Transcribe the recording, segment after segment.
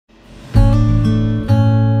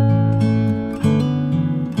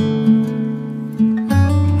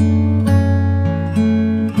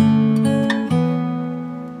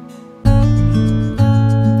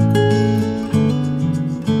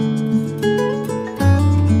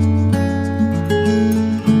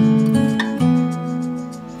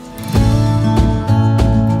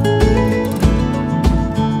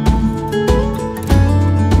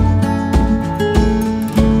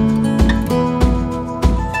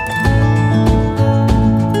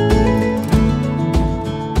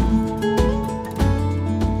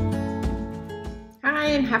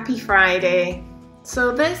Friday.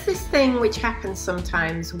 So there's this thing which happens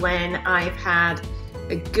sometimes when I've had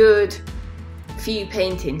a good few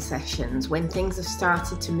painting sessions, when things have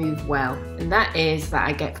started to move well, and that is that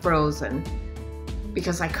I get frozen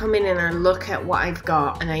because I come in and I look at what I've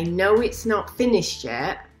got and I know it's not finished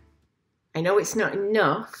yet. I know it's not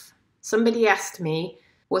enough. Somebody asked me,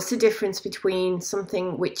 what's the difference between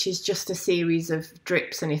something which is just a series of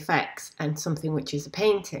drips and effects and something which is a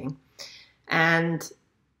painting? And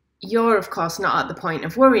you're, of course, not at the point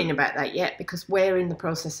of worrying about that yet because we're in the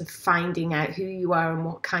process of finding out who you are and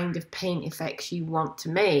what kind of paint effects you want to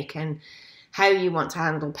make and how you want to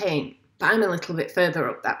handle paint. But I'm a little bit further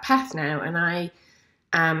up that path now, and I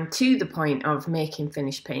am to the point of making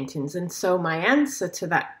finished paintings. And so my answer to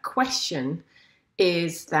that question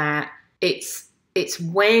is that it's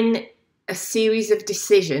when a series of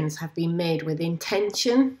decisions have been made with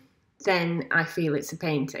intention, then I feel it's a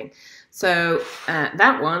painting. So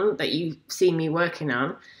that one that you see me working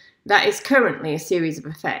on, that is currently a series of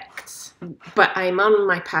effects, but I'm on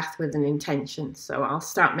my path with an intention. So I'll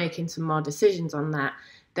start making some more decisions on that,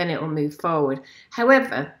 then it will move forward.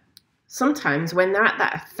 However, sometimes when they're at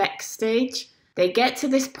that effect stage, they get to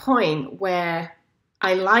this point where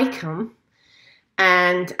I like them,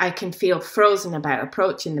 and I can feel frozen about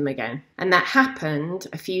approaching them again. And that happened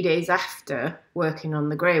a few days after working on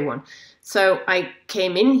the grey one. So I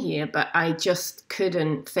came in here, but I just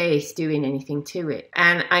couldn't face doing anything to it.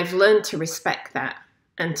 And I've learned to respect that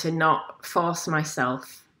and to not force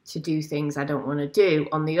myself to do things I don't want to do.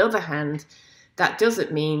 On the other hand, that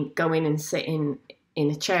doesn't mean going and sitting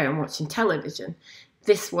in a chair and watching television.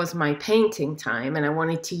 This was my painting time and I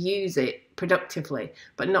wanted to use it productively,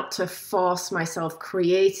 but not to force myself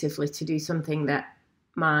creatively to do something that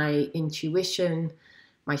my intuition,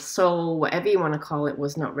 my soul, whatever you want to call it,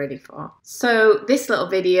 was not ready for. So this little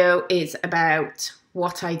video is about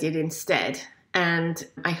what I did instead, and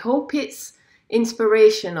I hope it's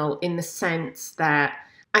inspirational in the sense that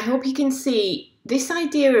I hope you can see this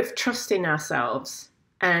idea of trusting ourselves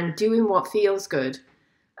and doing what feels good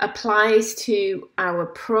applies to our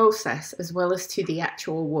process as well as to the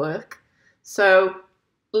actual work. So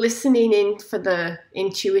listening in for the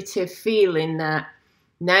intuitive feeling that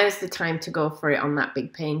now's the time to go for it on that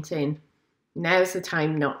big painting, now's the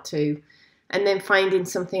time not to, and then finding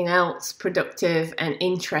something else productive and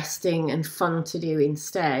interesting and fun to do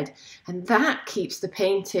instead. And that keeps the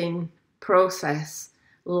painting process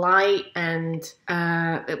light and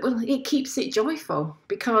it keeps it joyful,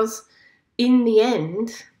 because in the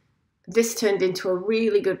end, this turned into a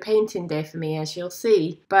really good painting day for me, as you'll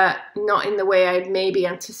see, but not in the way I'd maybe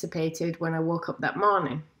anticipated when I woke up that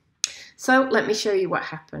morning. So let me show you what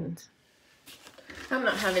happened. I'm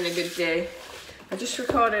not having a good day. I just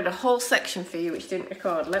recorded a whole section for you which didn't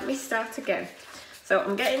record. Let me start again. So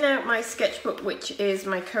I'm getting out my sketchbook, which is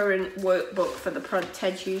my current workbook for the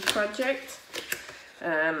TED Hughes project.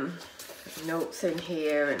 Notes in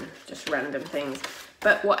here and just random things.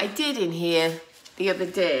 But what I did in here the other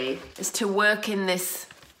day is to work in the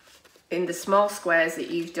small squares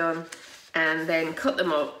that you've done and then cut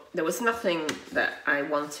them up. There was nothing that I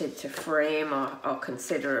wanted to frame or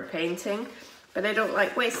consider a painting, but I don't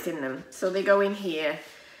like wasting them. So they go in here,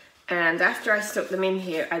 and after I stuck them in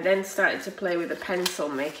here, I then started to play with a pencil,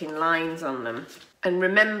 making lines on them, and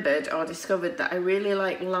remembered or discovered that I really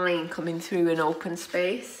like line coming through an open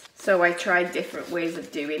space. So I tried different ways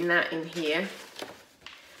of doing that in here.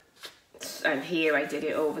 And here I did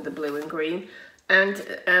it over the blue and green, and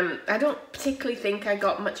I don't particularly think I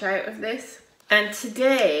got much out of this. And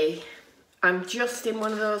today I'm just in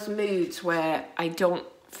one of those moods where I don't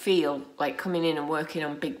feel like coming in and working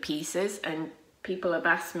on big pieces, and people have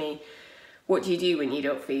asked me, what do you do when you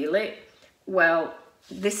don't feel it? Well,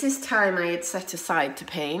 this is time I had set aside to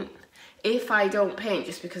paint. If I don't paint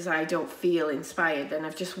just because I don't feel inspired, then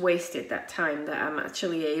I've just wasted that time that I'm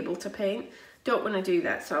actually able to paint. Don't want to do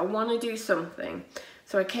that, so I want to do something.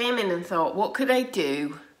 So I came in and thought, what could I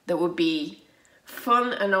do that would be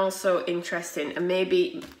fun and also interesting and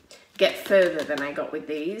maybe get further than I got with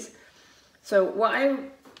these? So what I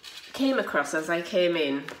came across as I came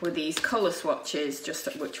in were these colour swatches, just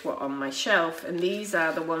which were on my shelf, and these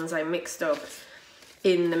are the ones I mixed up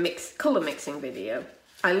in the colour mixing video.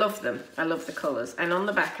 I love them, I love the colours, and on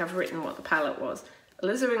the back I've written what the palette was: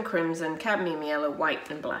 alizarin crimson, cadmium yellow,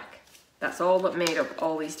 white and black. That's all that made up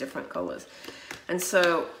all these different colours. And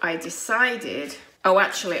so I decided, oh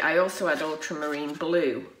actually I also had ultramarine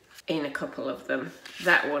blue in a couple of them.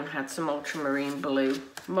 That one had some ultramarine blue.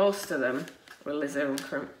 Most of them were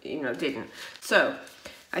alizarin, didn't. So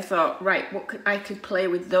I thought, right, I could play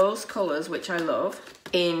with those colours, which I love,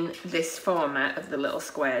 in this format of the little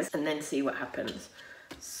squares, and then see what happens.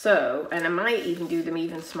 So, and I might even do them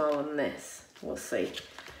even smaller than this. We'll see.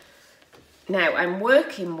 Now, I'm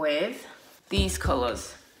working with these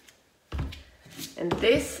colours. And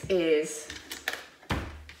this is,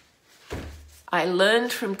 I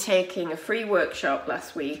learned from taking a free workshop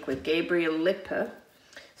last week with Gabriel Lipper,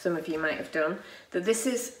 some of you might have done, that this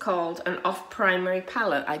is called an off-primary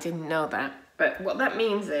palette. I didn't know that, but what that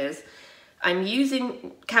means is I'm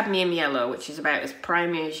using cadmium yellow, which is about as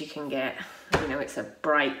primary as you can get. You know, it's a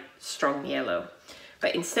bright, strong yellow.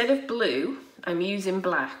 But instead of blue, I'm using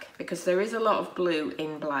black because there is a lot of blue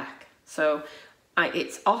in black. So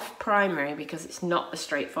it's off primary because it's not the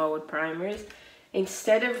straightforward primaries.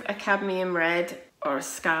 Instead of a cadmium red or a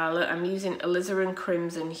scarlet, I'm using alizarin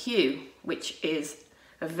crimson hue, which is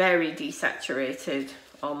a very desaturated,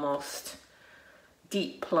 almost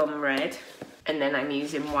deep plum red. And then I'm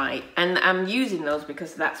using white. And I'm using those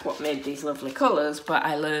because that's what made these lovely colours, but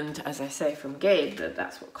I learned, as I say, from Gabe, that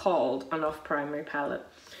that's what called an off-primary palette.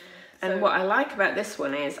 And what I like about this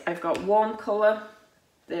one is I've got warm colour,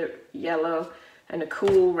 the yellow, and a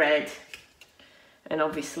cool red, and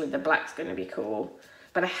obviously the black's going to be cool,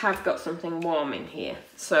 but I have got something warm in here,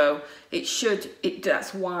 so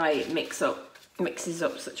that's why it mixes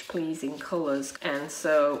up such pleasing colours. And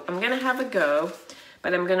so I'm going to have a go,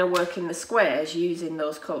 but I'm going to work in the squares using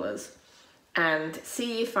those colours and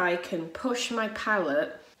see if I can push my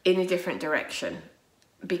palette in a different direction,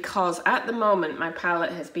 because at the moment my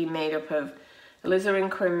palette has been made up of alizarin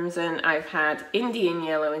crimson, I've had Indian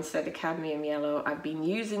yellow instead of cadmium yellow, I've been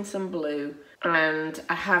using some blue, and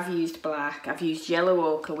I have used black, I've used yellow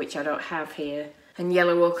ochre, which I don't have here, and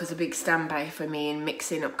yellow ochre is a big standby for me in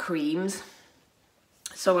mixing up creams.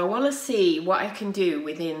 So I want to see what I can do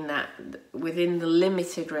within the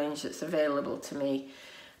limited range that's available to me,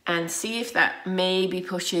 and see if that maybe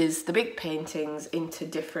pushes the big paintings into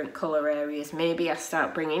different colour areas. Maybe I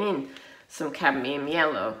start bringing in some cadmium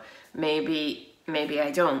yellow, maybe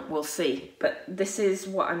I don't, we'll see. But this is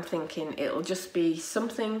what I'm thinking. It'll just be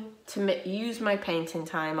something to use my painting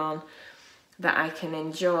time on that I can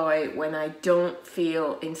enjoy when I don't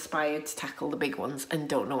feel inspired to tackle the big ones and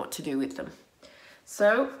don't know what to do with them.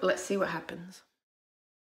 So let's see what happens.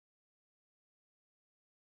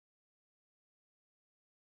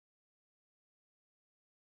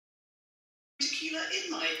 Tequila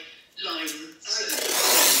in my line. I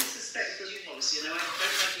suspect the policy, and I don't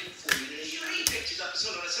like to inform you. He picked it up as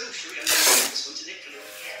well. I said, oh, sure, I'm going to this one to Nicola.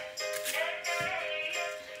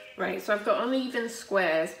 Right, so I've got uneven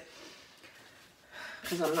squares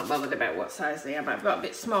because I'm not bothered about what size they are, but I've got a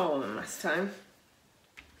bit smaller than last time.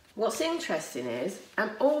 What's interesting is I'm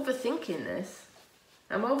overthinking this.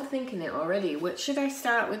 I'm overthinking it already. Should I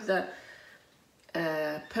start with the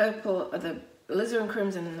purple, or the alizarin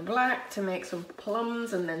crimson and the black to make some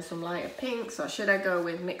plums and then some lighter pinks, or should I go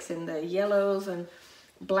with mixing the yellows and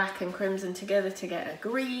black and crimson together to get a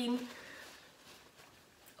green?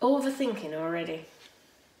 Overthinking already.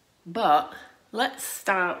 But let's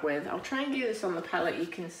start with, I'll try and do this on the palette you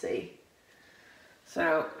can see.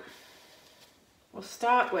 So we'll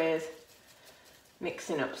start with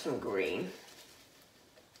mixing up some green.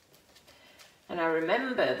 And I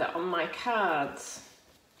remember that on my cards,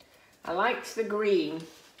 I liked the green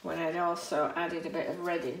when I'd also added a bit of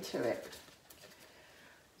red into it.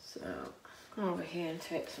 So come over here and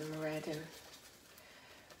take some red and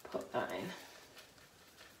put that in.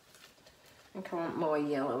 I think I want more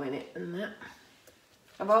yellow in it than that.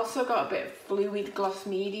 I've also got a bit of fluid gloss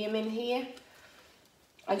medium in here.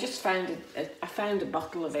 I just found I found a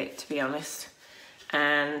bottle of it, to be honest,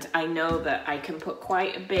 and I know that I can put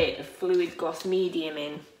quite a bit of fluid gloss medium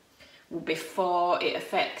in before it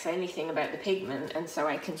affects anything about the pigment, and so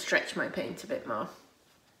I can stretch my paint a bit more.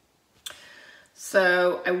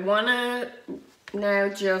 So I want to now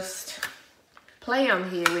just play on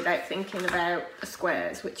here without thinking about the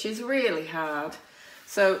squares, which is really hard.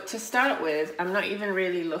 So to start with, I'm not even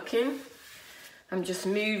really looking. I'm just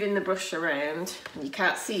moving the brush around. You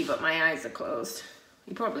can't see, but my eyes are closed.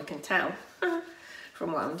 You probably can tell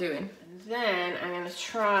from what I'm doing. And then I'm going to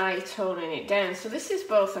try toning it down. So this is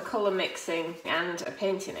both a colour mixing and a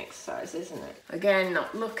painting exercise, isn't it? Again,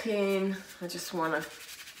 not looking. I just want to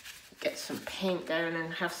get some paint down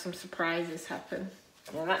and have some surprises happen.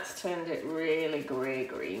 Now that's turned it really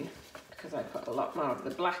grey-green because I put a lot more of the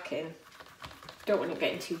black in. Don't want it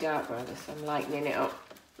getting too dark rather, so I'm lightening it up.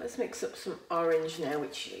 Let's mix up some orange now,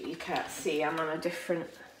 which you can't see. I'm on a different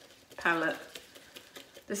palette.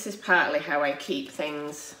 This is partly how I keep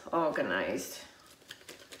things organised.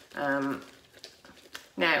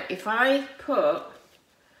 Now, if I put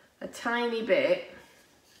a tiny bit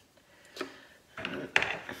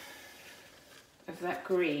of that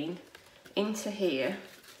green into here,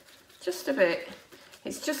 just a bit,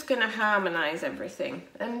 it's just going to harmonise everything.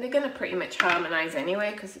 And they're going to pretty much harmonise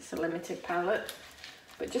anyway because it's a limited palette.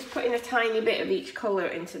 But just putting a tiny bit of each colour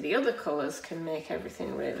into the other colours can make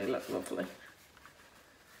everything really look lovely.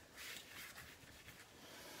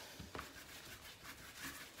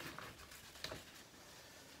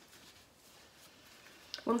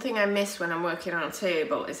 One thing I miss when I'm working on a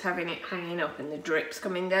table is having it hanging up and the drips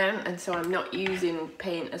coming down, and so I'm not using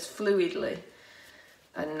paint as fluidly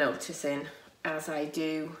and noticing as I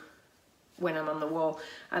do when I'm on the wall.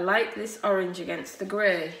 I like this orange against the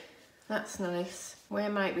grey. That's nice. Where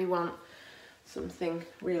might we want something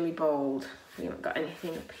really bold? We haven't got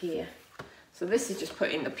anything up here. So this is just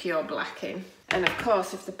putting the pure black in. And of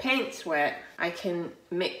course, if the paint's wet, I can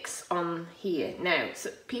mix on here. Now,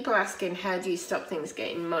 so people asking, how do you stop things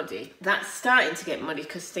getting muddy? That's starting to get muddy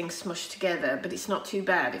because things smush together, but it's not too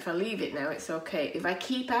bad. If I leave it now, it's okay. If I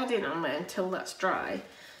keep adding on there until that's dry,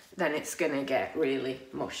 then it's gonna get really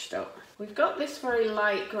mushed up. We've got this very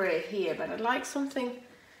light grey here, but I'd like something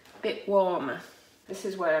a bit warmer. This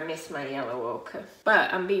is where I miss my yellow ochre.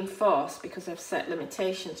 But I'm being forced, because I've set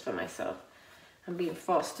limitations for myself, I'm being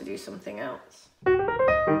forced to do something else.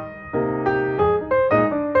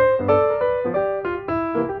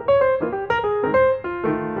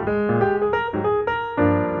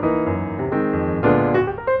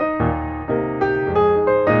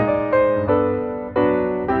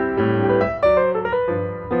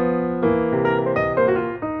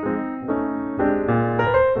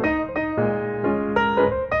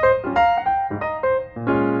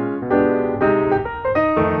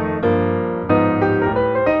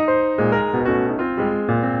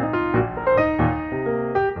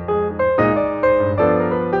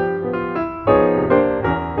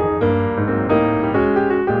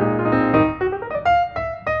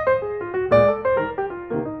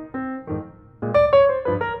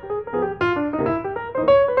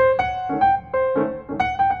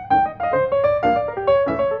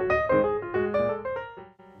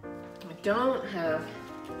 Don't have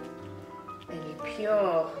any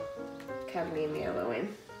pure cadmium yellow in.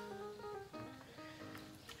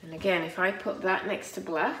 And again, if I put that next to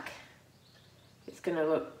black, it's going to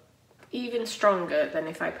look even stronger than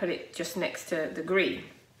if I put it just next to the green.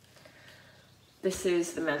 This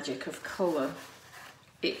is the magic of colour.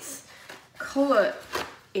 Colour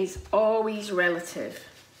is always relative.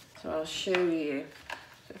 So I'll show you.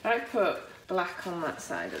 So if I put black on that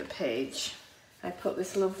side of the page, I put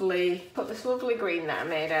this lovely green that I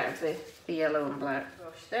made out of the yellow and black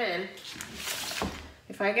brush. Then,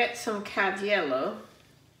 if I get some cad yellow,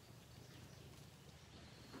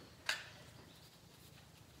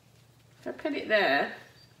 if I put it there,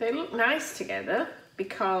 they look nice together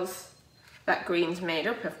because that green's made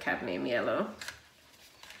up of cadmium yellow.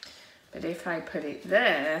 But if I put it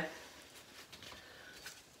there,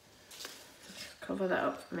 just cover that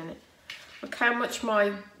up for a minute. Look how much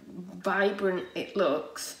more vibrant it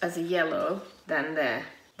looks as a yellow than there.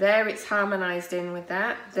 There it's harmonized in with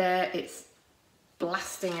that. There it's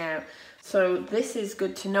blasting out. So this is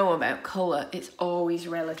good to know about colour. It's always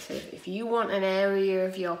relative. If you want an area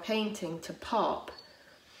of your painting to pop,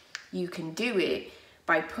 you can do it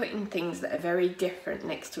by putting things that are very different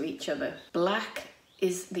next to each other. Black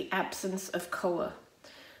is the absence of colour.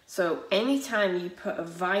 So anytime you put a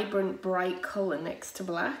vibrant, bright colour next to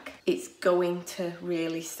black, it's going to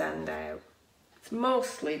really stand out. It's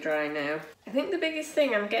mostly dry now. I think the biggest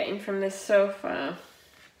thing I'm getting from this so far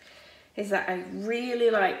is that I really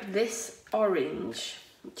like this orange,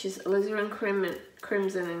 which is alizarin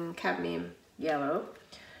crimson and cadmium yellow,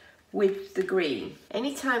 with the green.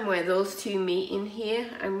 Anytime where those two meet in here,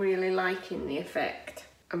 I'm really liking the effect.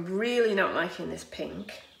 I'm really not liking this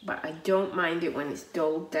pink, but I don't mind it when it's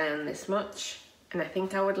dulled down this much. And I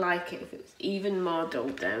think I would like it if it was even more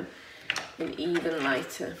dulled down and even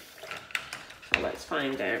lighter. So let's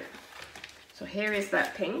find out. So here is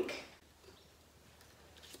that pink.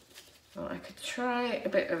 Well, I could try a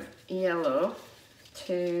bit of yellow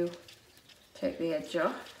to take the edge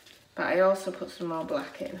off, but I also put some more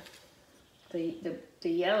black in. The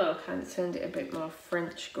yellow kind of turned it a bit more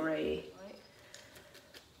French grey.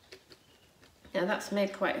 Now that's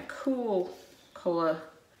made quite a cool colour,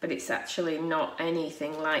 but it's actually not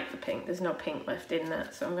anything like the pink. There's no pink left in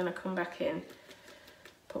that, so I'm going to come back in,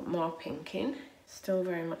 put more pink in. Still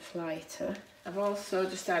very much lighter. I've also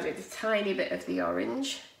just added a tiny bit of the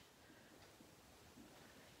orange.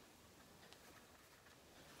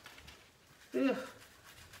 Ugh.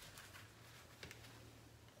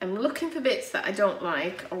 I'm looking for bits that I don't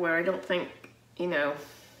like, or where I don't think, you know,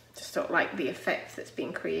 just don't like the effect that's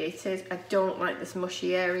been created. I don't like this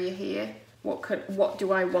mushy area here. What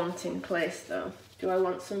do I want in place though? Do I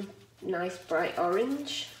want some nice bright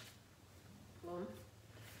orange?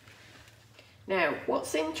 Now,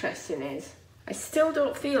 what's interesting is, I still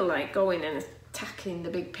don't feel like going and attacking the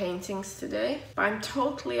big paintings today, but I'm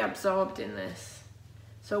totally absorbed in this.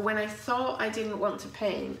 So when I thought I didn't want to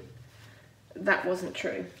paint, that wasn't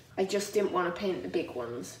true. I just didn't want to paint the big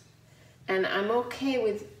ones. And I'm okay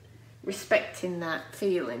with respecting that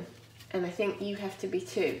feeling. And I think you have to be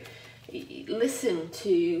too. Listen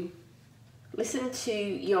to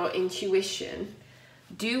your intuition,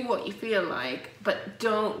 do what you feel like, but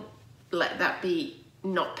don't let that be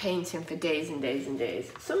not painting for days and days and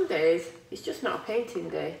days. Some days it's just not a painting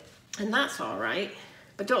day, and that's all right,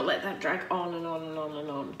 but don't let that drag on and on and on and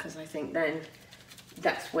on, because I think then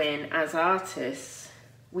that's when, as artists,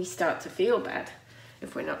 we start to feel bad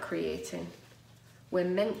if we're not creating. We're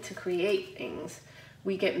meant to create things.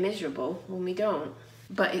 We get miserable when we don't,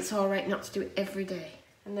 but it's all right not to do it every day.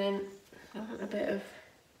 And then I want a bit of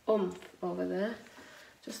oomph over there,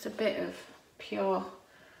 just a bit of pure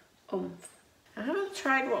oomph. I haven't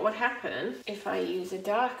tried what would happen if I use a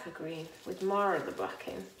darker green with more of the black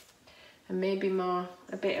in, and maybe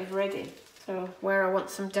a bit of red in. So where I want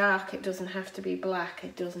some dark, it doesn't have to be black,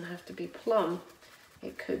 it doesn't have to be plum,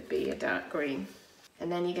 it could be a dark green. And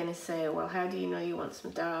then you're going to say, well, how do you know you want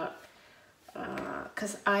some dark?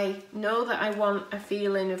 Because I know that I want a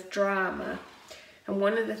feeling of drama, and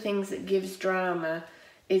one of the things that gives drama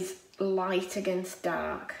is light against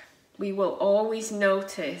dark. We will always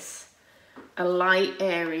notice a light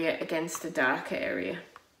area against a dark area.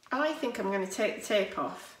 I think I'm going to take the tape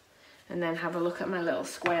off and then have a look at my little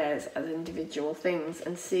squares as individual things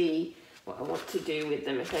and see what I want to do with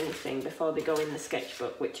them, if anything, before they go in the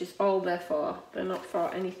sketchbook, which is all they're for. They're not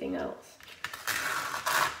for anything else.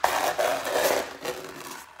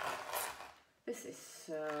 This is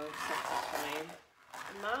so satisfying.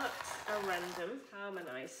 The marks are random,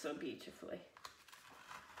 harmonised so beautifully.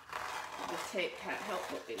 The tape can't help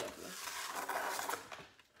but be lovely.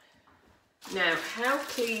 Now, how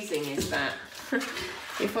pleasing is that?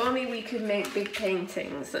 If only we could make big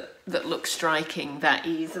paintings that look striking that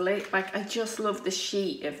easily. Like, I just love the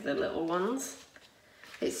sheet of the little ones.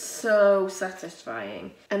 It's so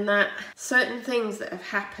satisfying. And that certain things that have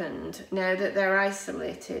happened, now that they're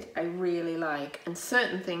isolated, I really like. And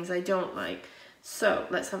certain things I don't like. So,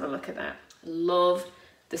 let's have a look at that. Love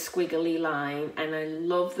the squiggly line, and I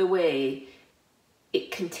love the way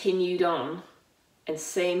it continued on. And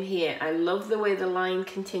same here, I love the way the line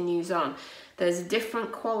continues on. There's a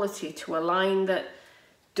different quality to a line that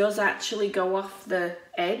does actually go off the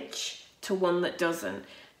edge to one that doesn't.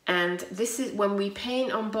 And this is when we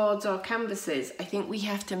paint on boards or canvases, I think we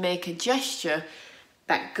have to make a gesture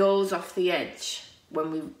that goes off the edge.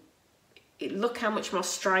 Look how much more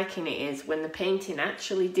striking it is when the painting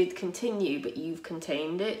actually did continue, but you've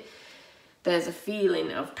contained it. There's a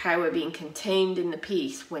feeling of power being contained in the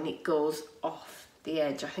piece when it goes off the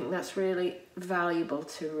edge. I think that's really valuable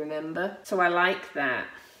to remember. So I like that.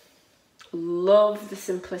 Love the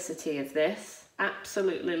simplicity of this.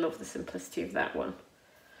 Absolutely love the simplicity of that one.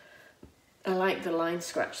 I like the line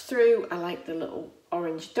scratched through. I like the little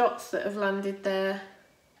orange dots that have landed there.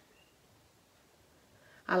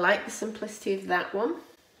 I like the simplicity of that one.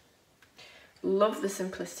 Love the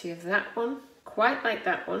simplicity of that one. Quite like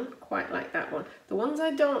that one. Quite like that one. The ones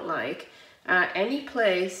I don't like are any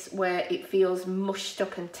place where it feels mushed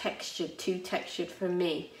up and textured, too textured for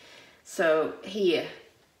me. So here,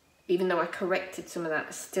 even though I corrected some of that,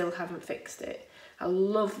 I still haven't fixed it. I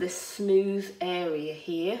love this smooth area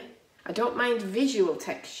here. I don't mind visual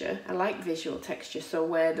texture. I like visual texture, so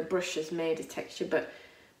where the brush has made a texture, but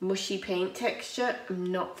mushy paint texture,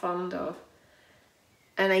 I'm not fond of.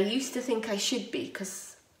 And I used to think I should be,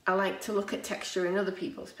 because I like to look at texture in other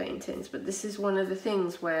people's paintings, but this is one of the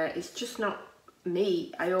things where it's just not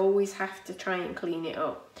me. I always have to try and clean it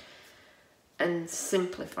up and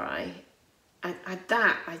simplify.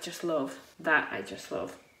 That I just love. That I just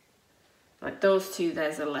love. Like those two,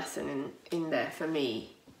 there's a lesson in there for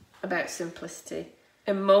me about simplicity.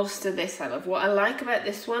 And most of this I love. What I like about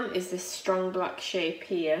this one is this strong black shape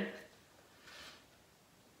here,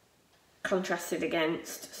 contrasted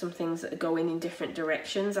against some things that are going in different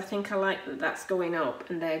directions. I think I like that that's going up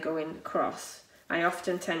and they're going across. I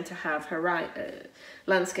often tend to have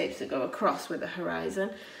landscapes that go across with a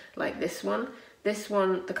horizon, like this one. This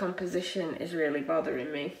one, the composition is really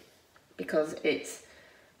bothering me because it's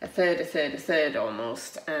a third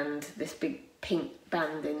almost, and this big pink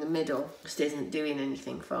band in the middle just isn't doing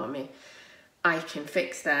anything for me. I can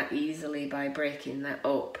fix that easily by breaking that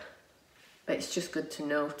up, but it's just good to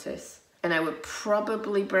notice. And I would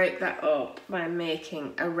probably break that up by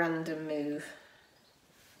making a random move.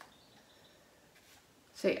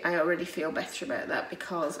 See, I already feel better about that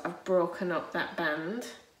because I've broken up that band.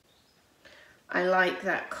 I like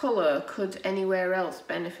that colour. Could anywhere else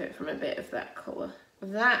benefit from a bit of that colour?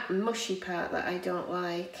 That mushy part that I don't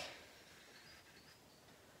like,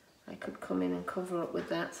 I could come in and cover up with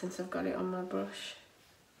that since I've got it on my brush.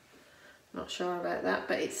 Not sure about that,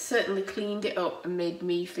 but it's certainly cleaned it up and made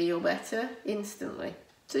me feel better instantly.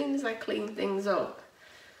 As soon as I clean things up.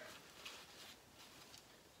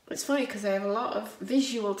 It's funny because I have a lot of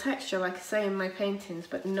visual texture, like I say, in my paintings,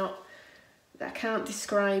 but I can't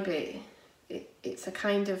describe it. It's a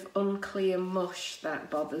kind of unclear mush that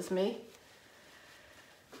bothers me.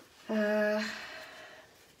 I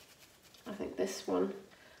think this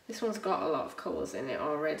one's got a lot of colours in it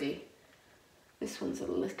already. This one's a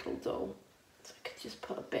little dull, so I could just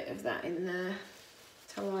put a bit of that in there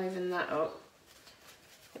to liven that up.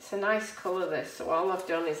 It's a nice colour this, so all I've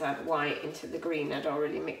done is add white into the green I'd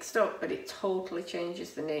already mixed up, but it totally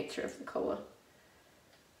changes the nature of the colour.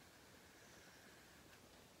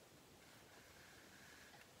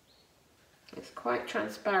 It's quite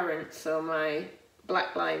transparent, so my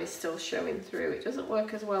black line is still showing through. It doesn't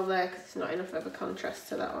work as well there because it's not enough of a contrast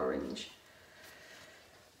to that orange.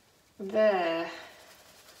 There, I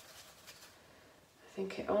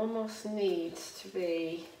think it almost needs to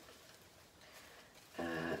be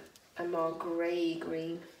a more grey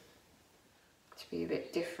green to be a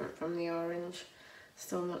bit different from the orange.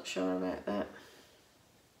 Still not sure about that.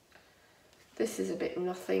 This is a bit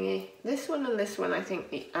nothingy. This one and this one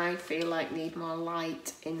I feel like need more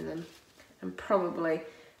light in them, and probably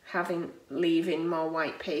leaving more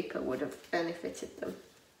white paper would have benefited them.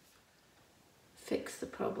 Fix the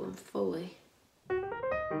problem fully.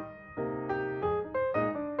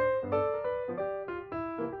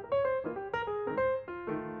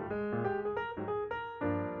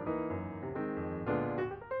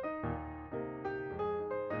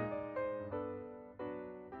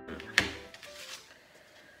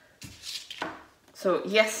 So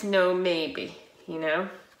yes, no, maybe, you know.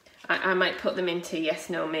 I might put them into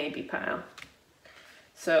yes, no, maybe pile.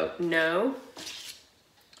 So no,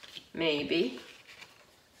 maybe,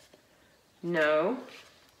 no,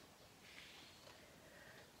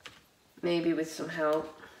 maybe with some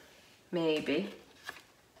help, maybe,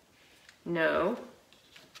 no,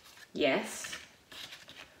 yes,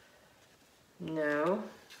 no,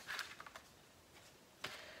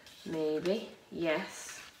 maybe,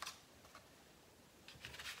 yes,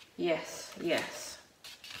 yes, yes.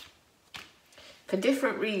 For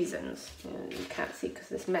different reasons, you can't see because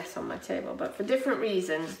there's mess on my table, but for different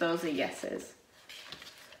reasons, those are yeses.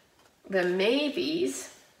 The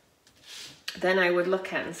maybes, then I would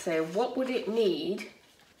look at and say, what would it need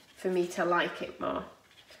for me to like it more?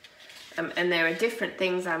 And there are different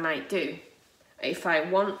things I might do. If I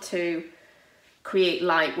want to create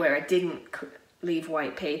light where I didn't leave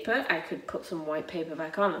white paper, I could put some white paper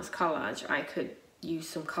back on as collage. I could use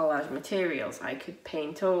some collage materials. I could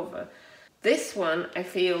paint over. This one, I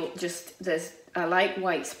feel I like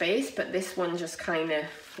white space, but this one just kind of,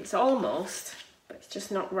 it's almost, but it's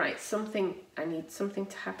just not right. I need something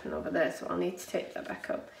to happen over there, so I'll need to take that back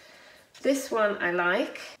up. This one I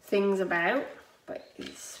like things about, but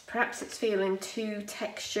perhaps it's feeling too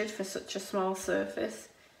textured for such a small surface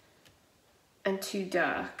and too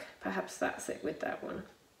dark. Perhaps that's it with that one.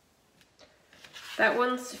 That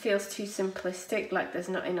one feels too simplistic, like there's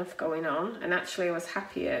not enough going on, and actually I was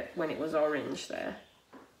happier when it was orange there.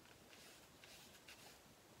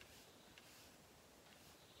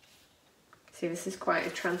 See, this is quite a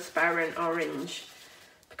transparent orange,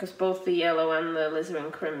 because both the yellow and the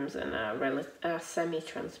alizarin crimson are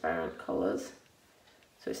semi-transparent colours.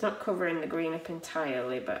 So it's not covering the green up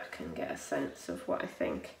entirely, but I can get a sense of what I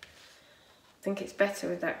think. I think it's better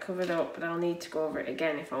with that covered up, but I'll need to go over it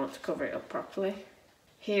again if I want to cover it up properly.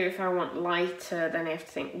 Here, if I want lighter, then I have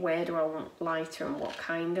to think, where do I want lighter and what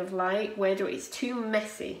kind of light? It's too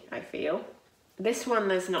messy, I feel. This one,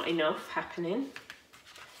 there's not enough happening.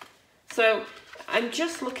 So I'm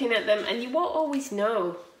just looking at them, and you won't always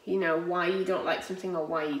know, why you don't like something or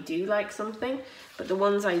why you do like something. But the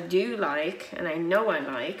ones I do like, and I know I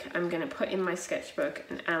like, I'm going to put in my sketchbook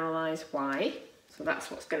and analyse why. So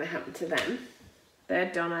that's what's going to happen to them.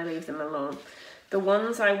 They're done, I leave them alone. The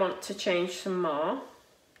ones I want to change some more,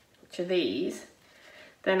 which are these,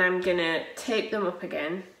 then I'm gonna tape them up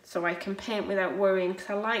again so I can paint without worrying, because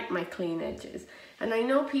I like my clean edges. And I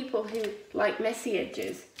know people who like messy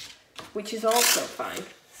edges, which is also fine.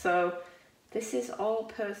 So this is all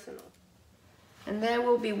personal. And there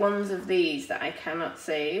will be ones of these that I cannot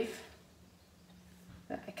save,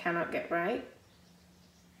 that I cannot get right,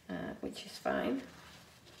 which is fine.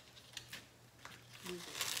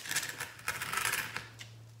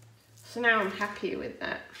 So now I'm happier with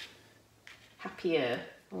that. Happier.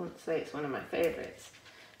 I won't say it's one of my favourites,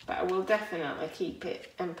 but I will definitely keep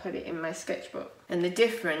it and put it in my sketchbook. And the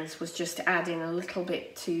difference was just adding a little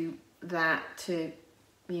bit to that to,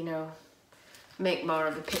 you know, make more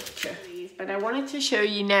of a picture. But I wanted to show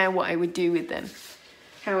you now what I would do with them,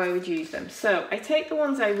 how I would use them. So I take the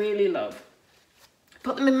ones I really love,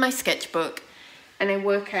 put them in my sketchbook, and I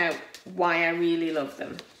work out why I really love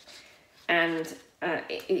them. And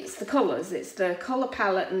it's the colours, it's the colour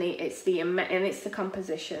palette, and it's the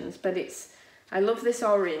compositions. But I love this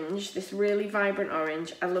orange, this really vibrant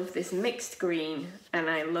orange. I love this mixed green, and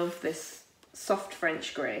I love this soft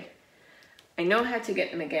French grey. I know how to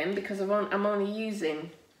get them again because I'm only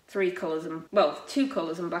using 2 colours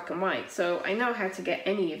in black and white. So I know how to get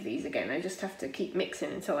any of these again. I just have to keep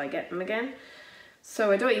mixing until I get them again.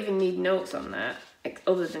 So I don't even need notes on that,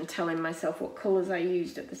 other than telling myself what colours I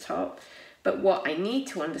used at the top. But what I need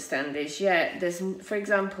to understand is, yeah, there's, for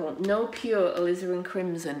example, no pure alizarin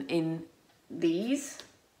crimson in these.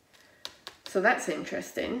 So that's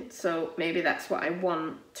interesting. So maybe that's what I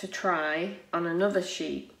want to try on another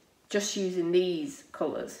sheet, just using these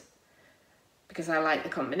colours, because I like the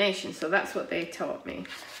combination. So that's what they taught me.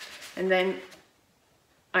 And then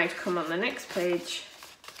I'd come on the next page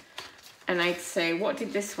and I'd say, what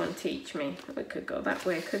did this one teach me? Oh, it could go that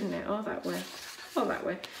way, couldn't it? Or that way. Oh, that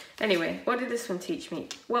way. Anyway, what did this one teach me?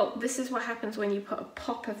 Well, this is what happens when you put a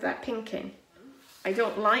pop of that pink in. I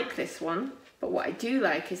don't like this one, but what I do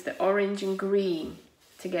like is the orange and green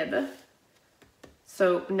together.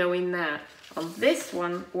 So knowing that. On this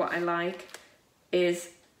one, what I like is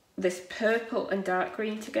this purple and dark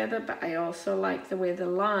green together, but I also like the way the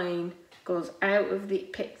line goes out of the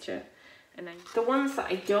picture. And then the ones that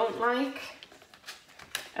I don't like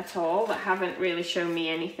at all, that haven't really shown me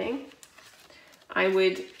anything, I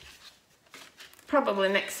would probably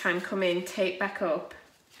next time come in, tape back up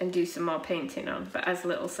and do some more painting on, but as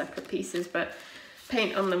little separate pieces, but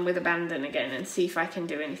paint on them with abandon again and see if I can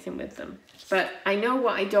do anything with them. But I know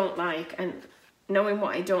what I don't like, and knowing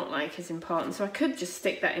what I don't like is important. So I could just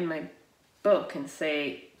stick that in my book and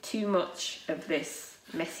say, too much of this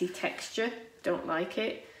messy texture, don't like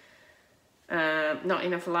it. Not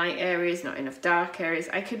enough light areas, not enough dark areas.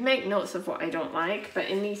 I could make notes of what I don't like, but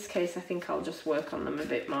in this case I think I'll just work on them a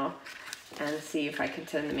bit more and see if I can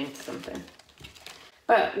turn them into something.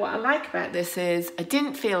 But what I like about this is I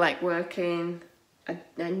didn't feel like working. I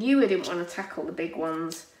knew I didn't want to tackle the big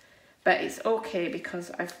ones, but it's okay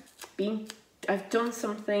because I've done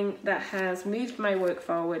something that has moved my work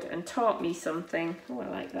forward and taught me something. Oh, I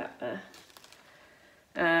like that there.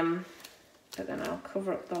 But then I'll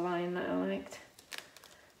cover up the line that I liked.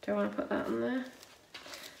 Do I want to put that on there?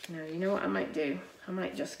 No, you know what I might do? I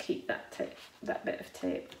might just keep that bit of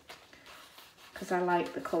tape, because I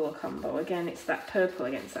like the colour combo. Again, it's that purple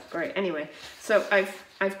against that grey. Anyway, so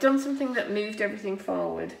I've done something that moved everything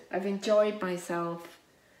forward. I've enjoyed myself.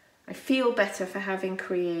 I feel better for having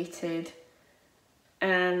created.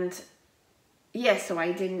 And yeah, so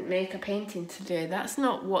I didn't make a painting today. That's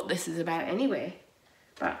not what this is about anyway.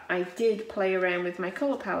 But I did play around with my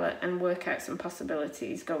colour palette and work out some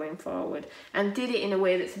possibilities going forward, and did it in a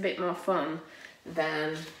way that's a bit more fun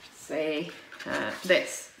than, say,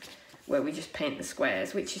 this, where we just paint the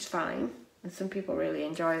squares, which is fine. And some people really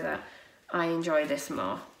enjoy that. I enjoy this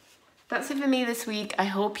more. That's it for me this week. I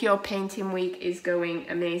hope your painting week is going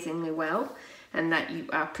amazingly well and that you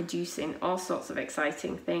are producing all sorts of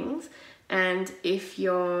exciting things. And if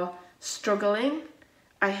you're struggling,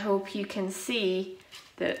 I hope you can see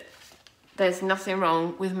that there's nothing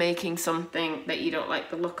wrong with making something that you don't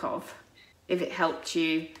like the look of, if it helped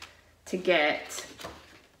you to get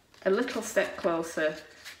a little step closer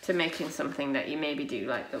to making something that you maybe do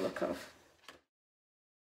like the look of.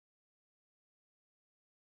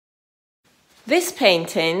 This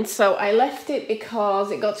painting, so I left it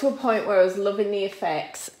because it got to a point where I was loving the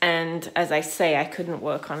effects, and as I say, I couldn't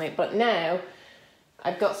work on it, but now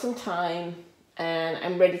I've got some time and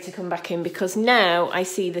I'm ready to come back in, because now I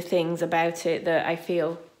see the things about it that I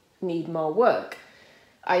feel need more work.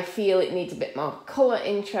 I feel it needs a bit more colour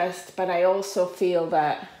interest, but I also feel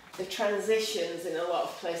that the transitions in a lot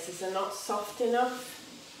of places are not soft enough,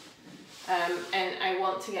 and I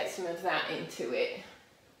want to get some of that into it.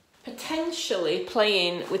 potentially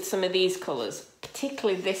playing with some of these colours,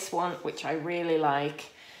 particularly this one, which I really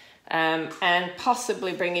like, and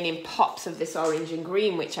possibly bringing in pops of this orange and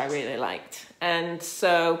green, which I really liked. And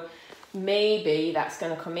so maybe that's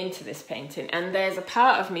going to come into this painting. And there's a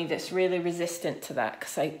part of me that's really resistant to that,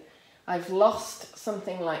 because I've lost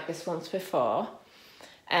something like this once before.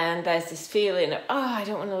 And there's this feeling of, oh, I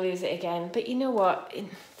don't want to lose it again. But you know what?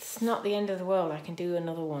 It's not the end of the world. I can do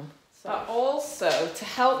another one. So, but also, to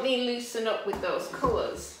help me loosen up with those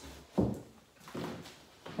colours,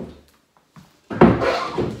 I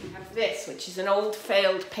have this, which is an old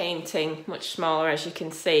failed painting, much smaller as you can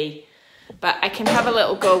see. But I can have a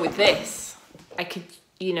little go with this. I could,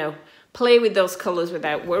 you know, play with those colours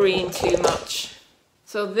without worrying too much.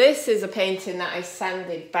 So this is a painting that I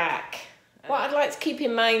sanded back. What I'd like to keep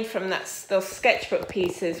in mind from those sketchbook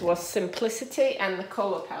pieces was simplicity and the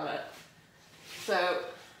colour palette. So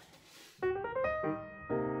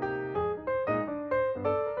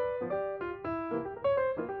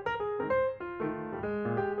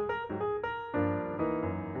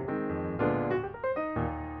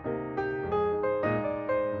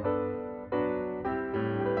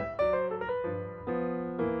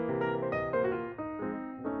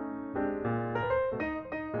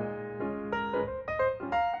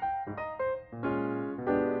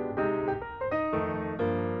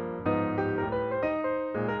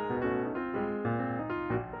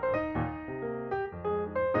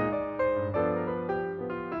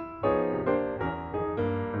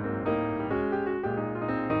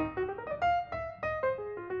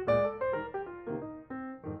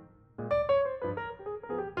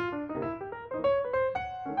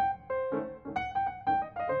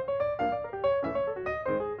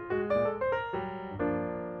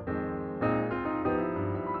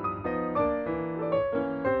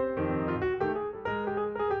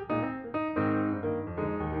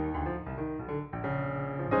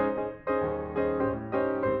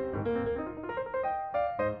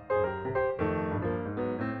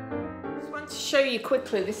to show you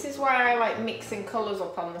quickly, this is why I like mixing colours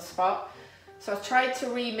up on the spot. So I tried to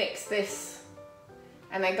remix this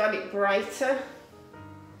and I got it brighter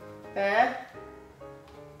there.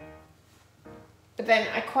 But then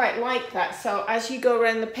I quite like that. So as you go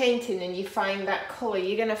around the painting and you find that colour,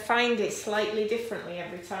 you're going to find it slightly differently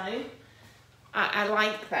every time. I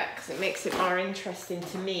like that because it makes it more interesting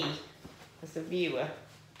to me as a viewer.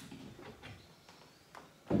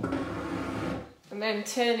 And then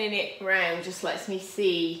turning it round just lets me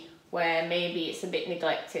see where maybe it's a bit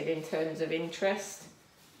neglected in terms of interest.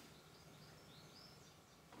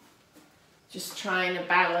 Just trying to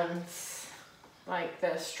balance like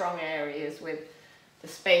the strong areas with the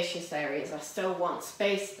spacious areas. I still want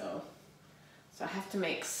space though. So I have to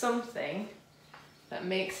make something that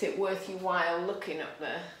makes it worth your while looking up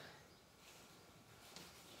there.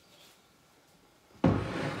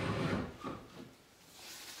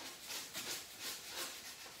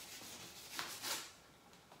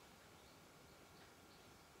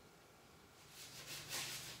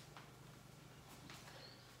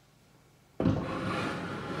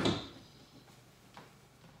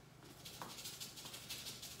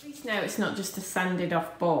 Now it's not just a sanded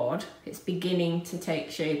off board, it's beginning to take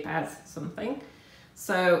shape as something.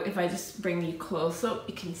 So if I just bring you close up,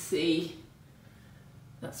 you can see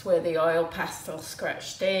that's where the oil pastel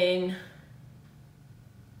scratched in.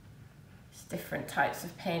 It's different types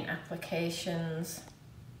of paint applications.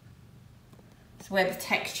 It's where the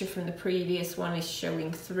texture from the previous one is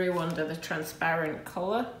showing through under the transparent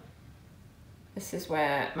colour. This is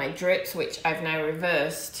where my drips, which I've now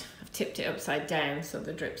reversed, I've tipped it upside down so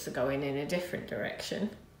the drips are going in a different direction.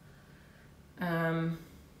 And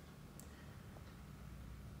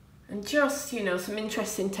just, you know, some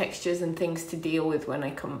interesting textures and things to deal with when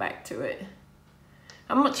I come back to it.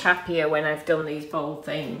 I'm much happier when I've done these bold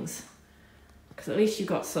things, because at least you've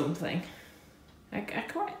got something. I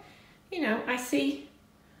quite, you know, I see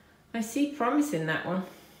promise in that one.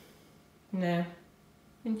 No,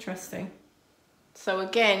 interesting. So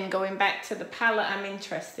again, going back to the palette I'm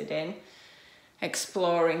interested in,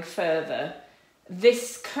 exploring further,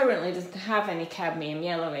 this currently doesn't have any cadmium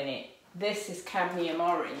yellow in it. This is cadmium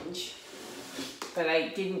orange, but I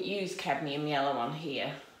didn't use cadmium yellow on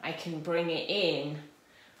here. I can bring it in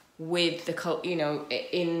with the, you know,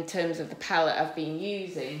 in terms of the palette I've been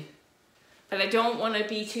using. But I don't want to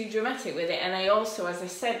be too dramatic with it. And I also, as I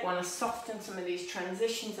said, want to soften some of these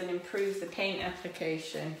transitions and improve the paint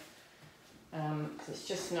application. Because it's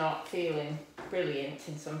just not feeling brilliant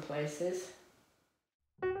in some places.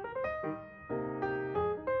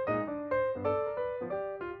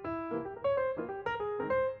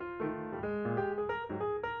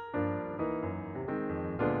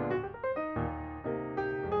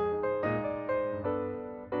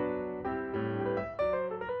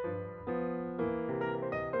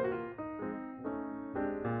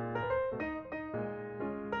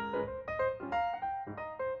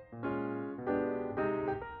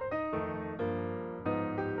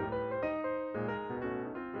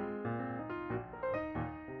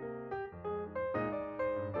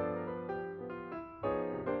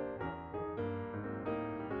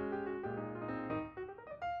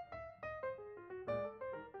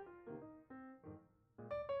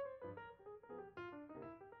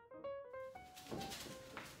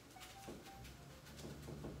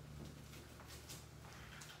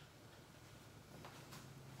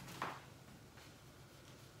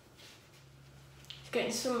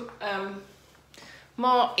 Getting some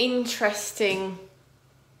more interesting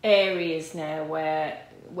areas now where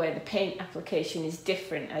the paint application is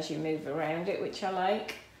different as you move around it, which I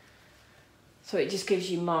like. So it just gives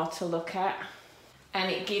you more to look at, and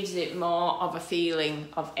it gives it more of a feeling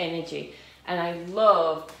of energy. And I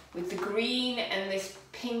love, with the green and this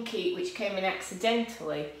pinky which came in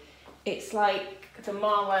accidentally, it's like the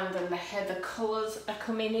moorland and the heather colours are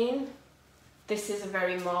coming in. This is a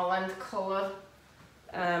very moorland colour.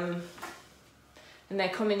 And they're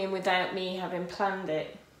coming in without me having planned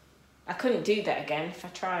it. I couldn't do that again if I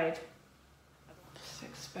tried. Just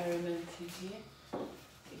experimenting here.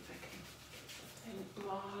 See if I can get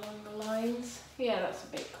more along the lines. Yeah, that's a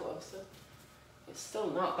bit closer. It's still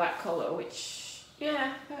not that colour, which,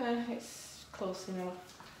 yeah, it's close enough.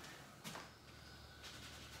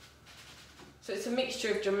 So it's a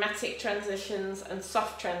mixture of dramatic transitions and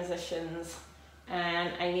soft transitions,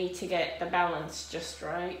 and I need to get the balance just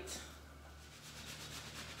right.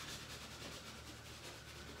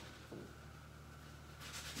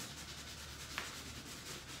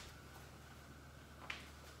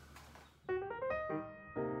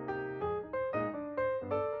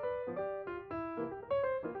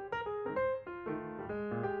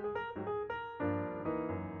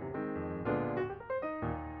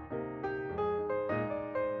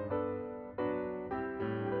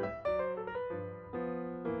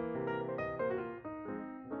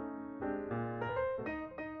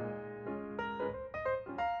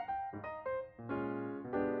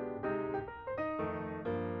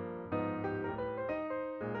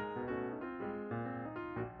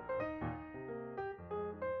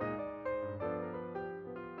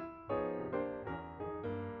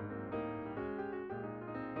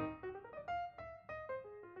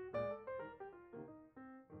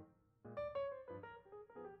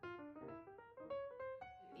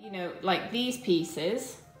 You know, like these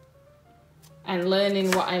pieces, and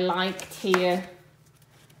learning what I liked here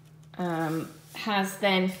has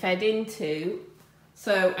then fed into,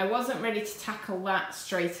 so I wasn't ready to tackle that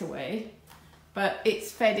straight away, but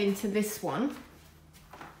it's fed into this one,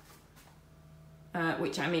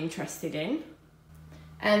 which I'm interested in.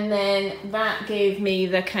 And then that gave me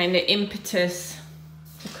the kind of impetus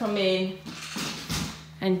to come in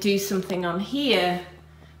and do something on here,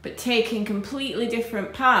 but taking completely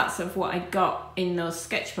different parts of what I got in those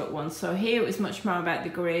sketchbook ones. So here it was much more about the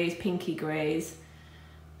greys, pinky greys,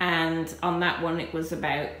 and on that one it was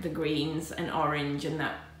about the greens and orange and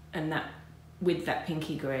that with that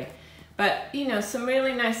pinky grey. But you know, some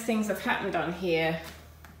really nice things have happened on here.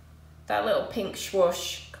 That little pink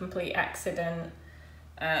swoosh, complete accident.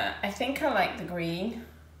 I think I like the green.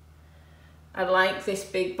 I like this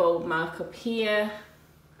big bold mark up here.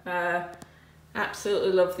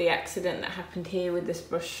 Absolutely love the accident that happened here with this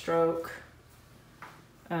brush stroke.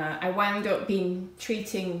 I wound up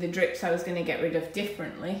treating the drips I was going to get rid of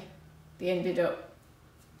differently. They ended up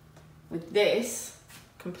with this,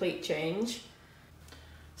 complete change.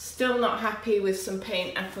 Still not happy with some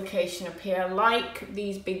paint application up here. I like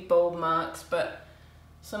these big bold marks, but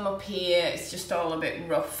some up here, it's just all a bit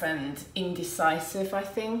rough and indecisive, I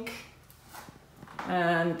think.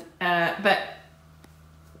 And but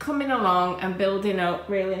coming along and building up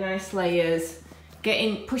really nice layers,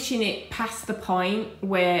 pushing it past the point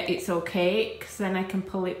where it's okay, because then I can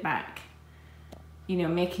pull it back, you know,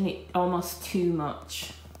 making it almost too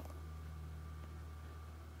much.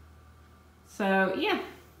 So yeah.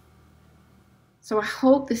 So I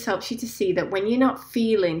hope this helps you to see that when you're not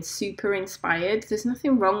feeling super inspired, there's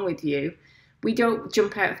nothing wrong with you. We don't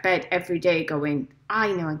jump out of bed every day going,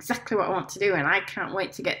 I know exactly what I want to do and I can't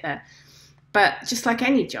wait to get there. But just like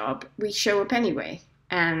any job, we show up anyway.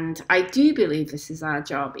 And I do believe this is our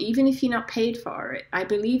job, even if you're not paid for it. I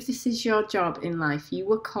believe this is your job in life. You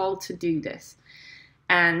were called to do this.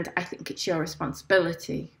 And I think it's your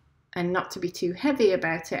responsibility. And not to be too heavy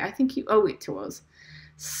about it, I think you owe it to us.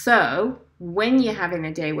 So when you're having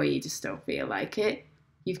a day where you just don't feel like it,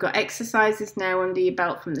 you've got exercises now under your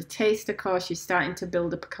belt from the taster course. You're starting to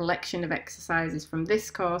build up a collection of exercises from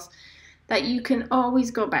this course that you can always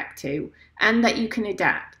go back to and that you can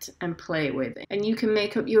adapt and play with. And you can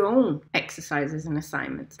make up your own exercises and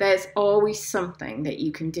assignments. There's always something that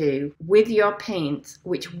you can do with your paint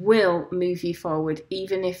which will move you forward,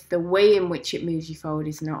 even if the way in which it moves you forward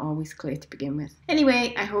is not always clear to begin with.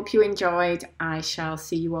 Anyway, I hope you enjoyed. I shall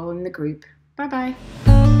see you all in the group. Bye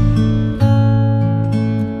bye.